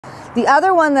The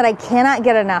other one that I cannot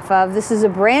get enough of, this is a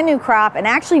brand new crop, and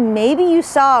actually maybe you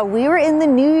saw, we were in the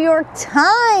New York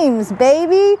Times,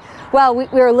 baby. Well, we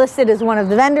were listed as one of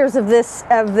the vendors of this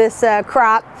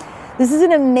crop. This is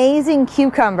an amazing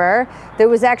cucumber that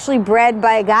was actually bred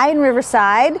by a guy in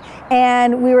Riverside,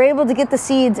 and we were able to get the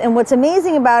seeds. And what's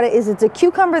amazing about it is it's a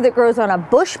cucumber that grows on a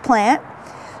bush plant,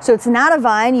 so it's not a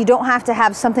vine. You don't have to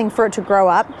have something for it to grow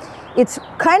up. It's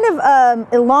kind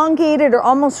of elongated or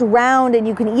almost round, and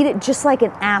you can eat it just like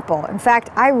an apple. In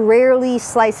fact, I rarely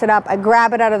slice it up. I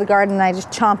grab it out of the garden and I just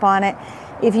chomp on it.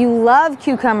 If you love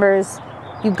cucumbers,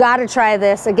 you've got to try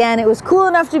this. Again, it was cool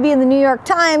enough to be in the New York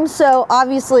Times, so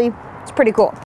obviously it's pretty cool.